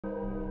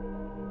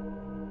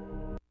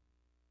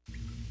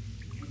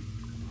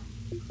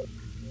Alright,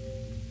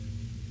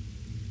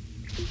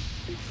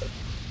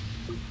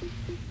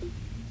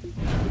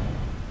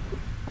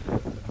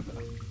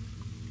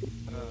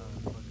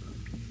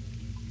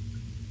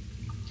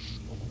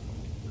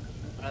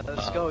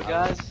 let's go,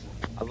 guys.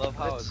 I love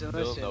how it's Listen,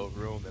 still listen. no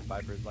room and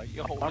Viper's like,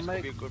 yo, it's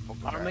gonna be a good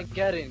fucking round.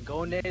 Armageddon,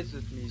 go nades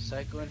with me.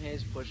 Psycho and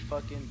Haze push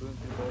fucking boom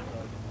through both of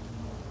them.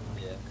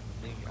 Yeah,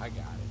 I got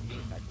it. Me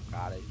and Psycho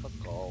got it. Let's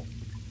go.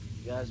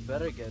 You guys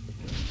better get it.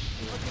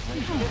 What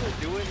you gonna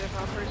do it if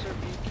I'm pretty sure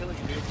me killing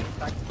you, me and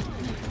Psycho do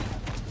it.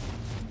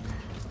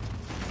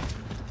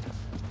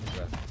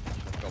 Let's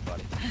go,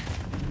 buddy.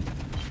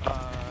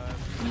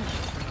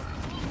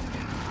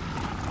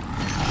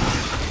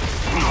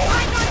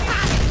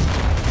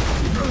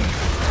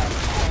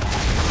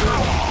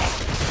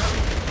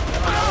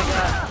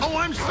 Oh,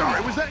 I'm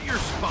sorry. Was that your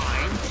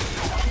spine?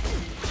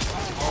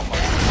 Oh my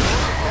God.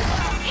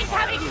 It's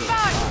having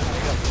fun!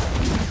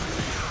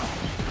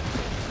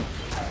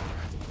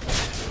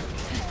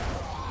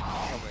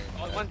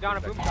 Oh, one down a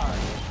boom star.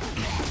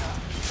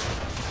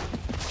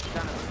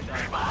 Down a boom star.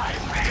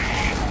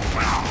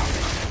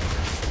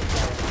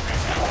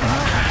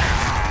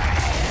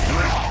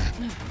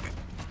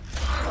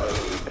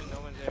 No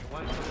one's there.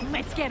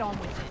 Let's get on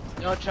with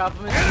it. Yo, chop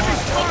him in the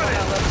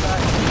left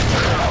side.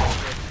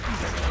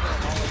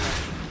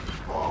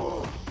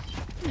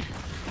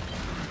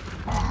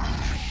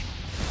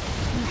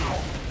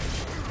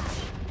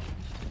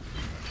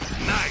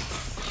 Nice.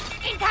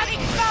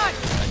 Incoming stun!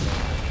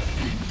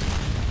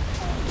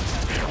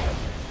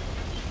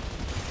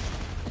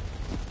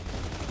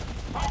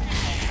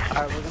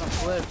 Alright, we're gonna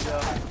flip, yo.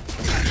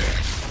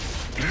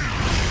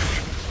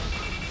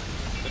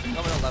 They're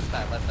coming on left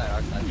side,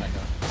 our side,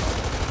 Psycho.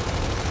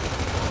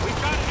 We've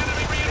got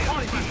enemy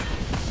reinforcement.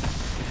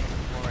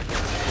 One right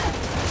there.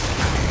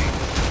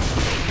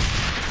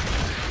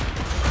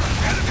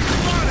 Enemy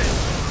spotted.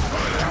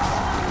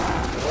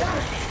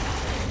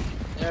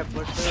 Yeah,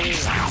 push the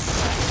leader.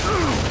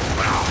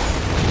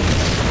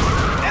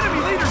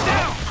 Enemy leader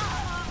down.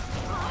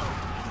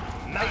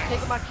 Nice.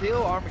 Taking my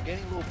kill,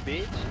 Armageddon, little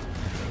bitch.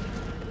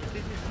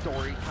 This is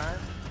story time.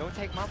 Don't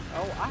take my.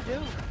 Oh, I do.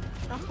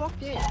 No,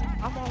 fuck it.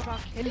 I'm all about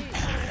KD.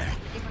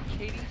 Get my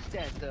KD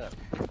stats up.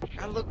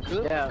 I look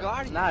good for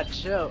Guardian. Nah,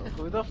 chill.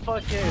 Who the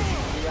fuck is?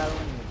 We gotta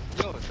win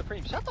this. Yo,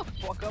 Supreme, shut the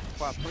fuck up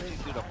before I put you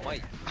through the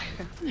mic.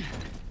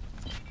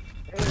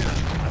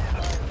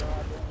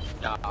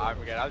 Nah,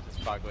 Armageddon, I was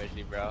just fucking with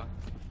you, bro.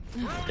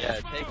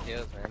 Yeah, take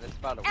kills, man. It's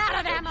about to Out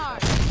of ammo!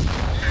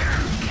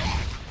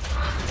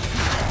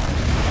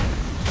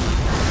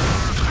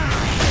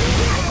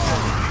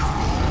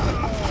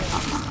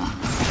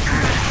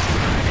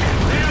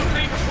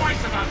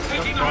 Twice about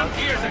taking on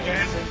gears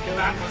again.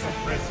 That was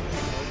impressive.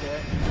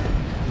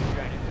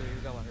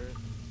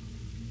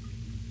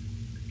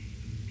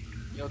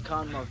 Yo,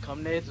 Conmo,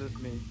 come nades with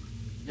me.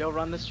 Yo,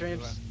 run the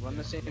streams. Run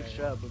the same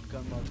strap with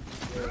Conmo.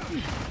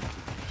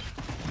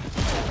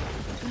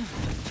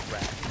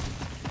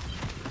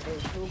 Hey,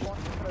 who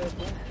wants to play a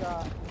boom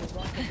shot? Who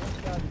wants to boom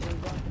shot? Who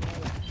wants to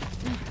nade?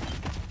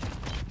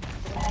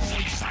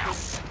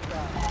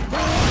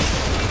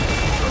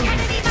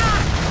 Enemy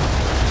mark!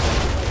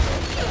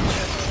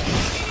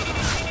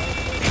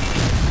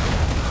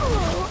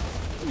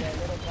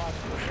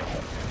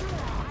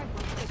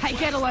 Hey,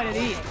 get a load of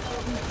these.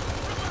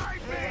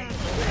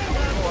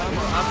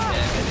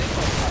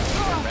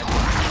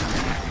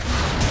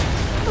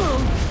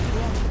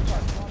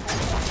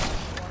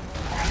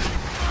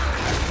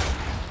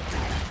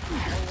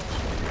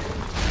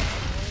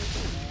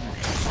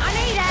 I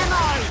need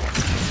ammo!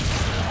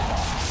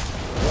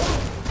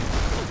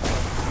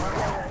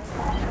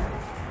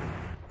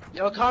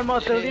 Yo, Conmo,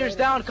 the leader's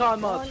down,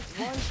 Conmo.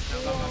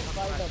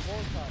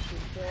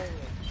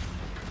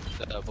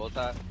 The bolt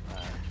top?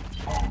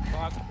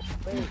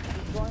 Wait, he's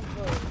going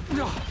for...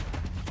 No.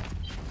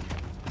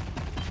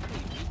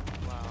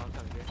 Wow, I'm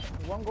coming good.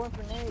 One going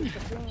for nades,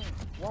 15.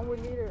 One with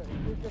leader.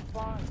 Two just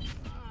spawned.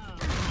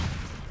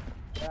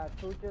 Yeah,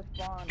 two just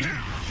spawned.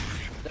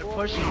 They're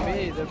pushing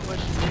me. They're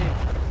pushing me.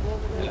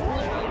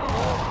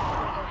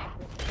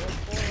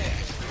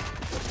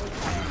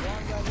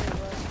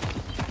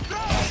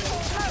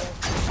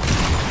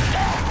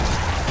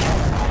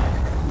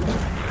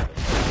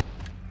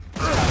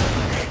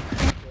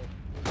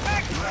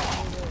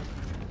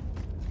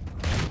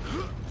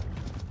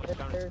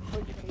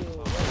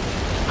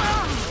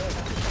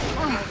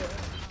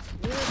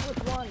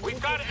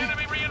 We've got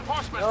enemy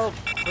reinforcement. Yo,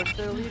 push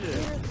their leader.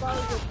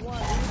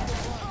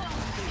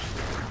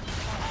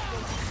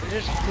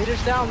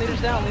 Leader's down,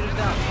 leader's down, leader's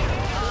down.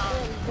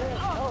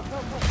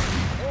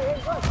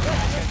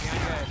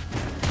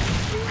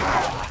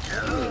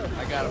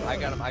 I got him. Don't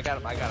worry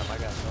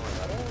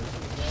about it.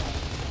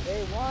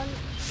 Hey, one,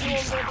 two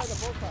over there by the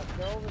boat top.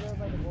 They're over there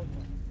by the boat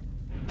top.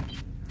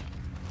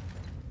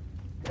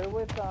 They're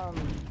with,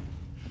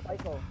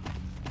 Psycho.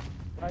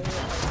 Right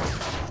here.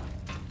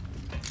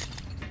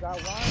 Got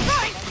one.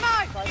 Throwing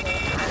smoke!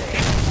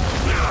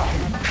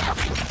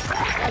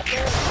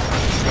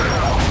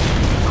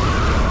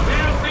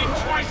 They'll think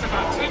twice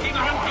about taking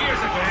on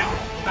gears again.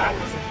 That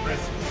was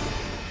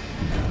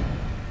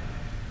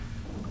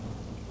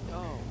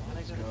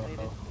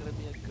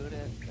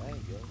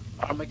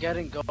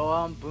forgetting, go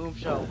on boom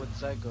shot with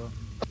Psycho.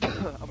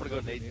 I'm gonna go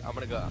nade. I'm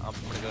gonna go nade.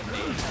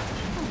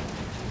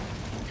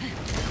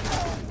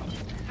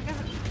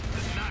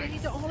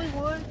 He's the only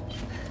one.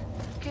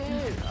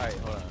 Good. Alright,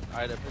 hold on.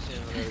 Alright, they're pushing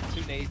another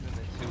 2 nades and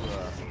then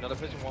 2, no, they're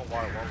pushing 1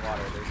 water, 1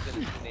 water. They're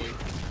sending 2 nades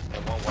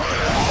and 1 water.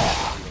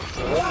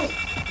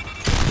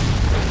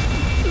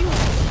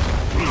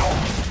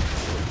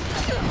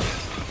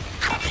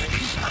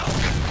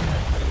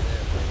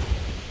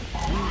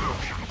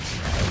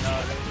 No,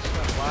 they just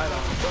went wide on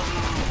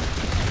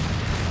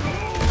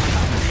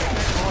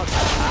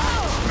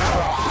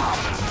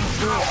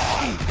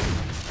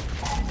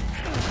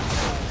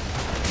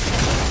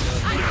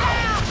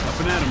Up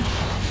and at him.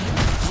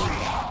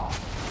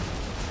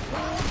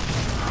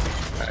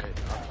 Alright,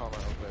 I'll call my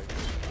own quick.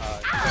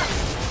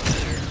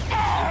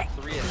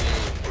 3 and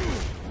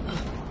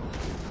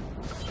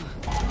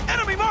 8.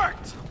 Enemy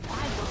marked!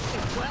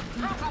 Work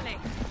properly.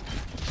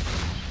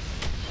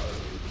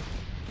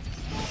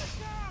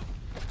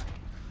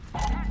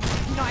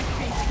 Nice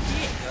piece of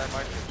shit. Yeah, that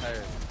mark's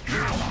retired.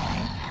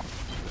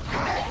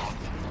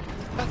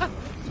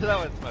 That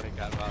was funny,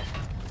 God, boss.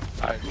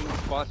 Alright,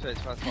 spawn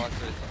switch.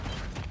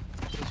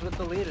 Just with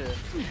the leader.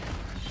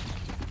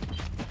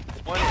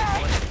 1 in.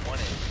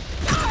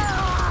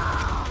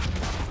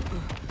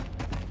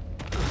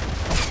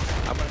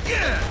 I'm gonna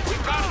get it.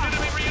 We've got an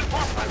enemy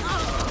reinforcement!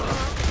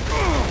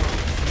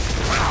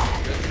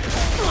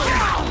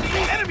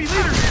 Enemy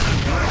leader!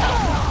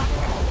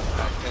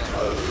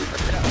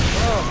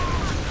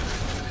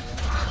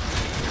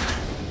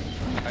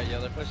 Alright, yeah,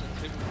 they're pushing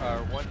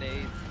 1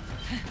 nade,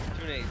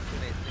 2 nades.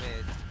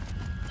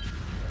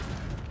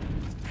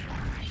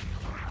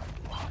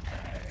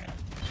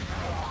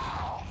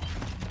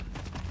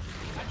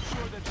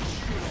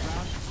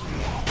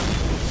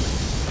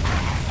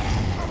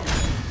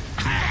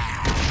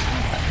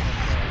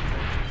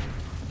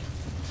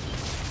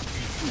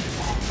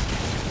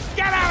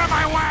 Get out of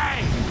my way!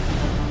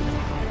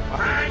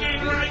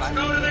 Bragging rights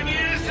go to the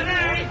gears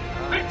today!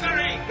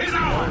 Victory is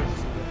ours!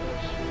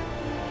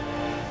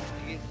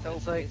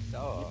 It's like,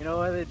 you know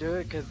why they do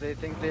it? Because they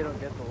think they don't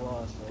get the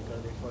loss. Like,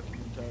 are they fucking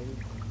retarded?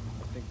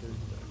 I think they're...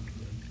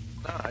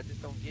 No, I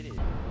just don't get it.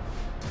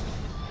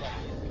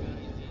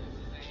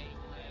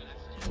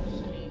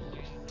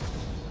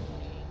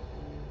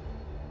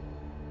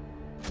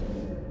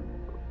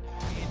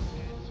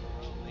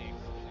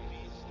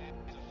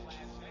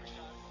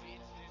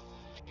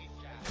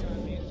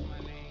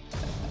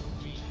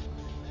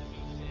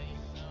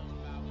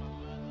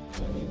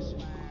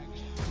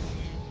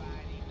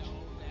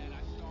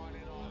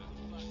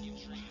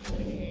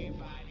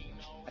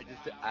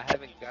 I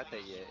haven't got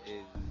that yet.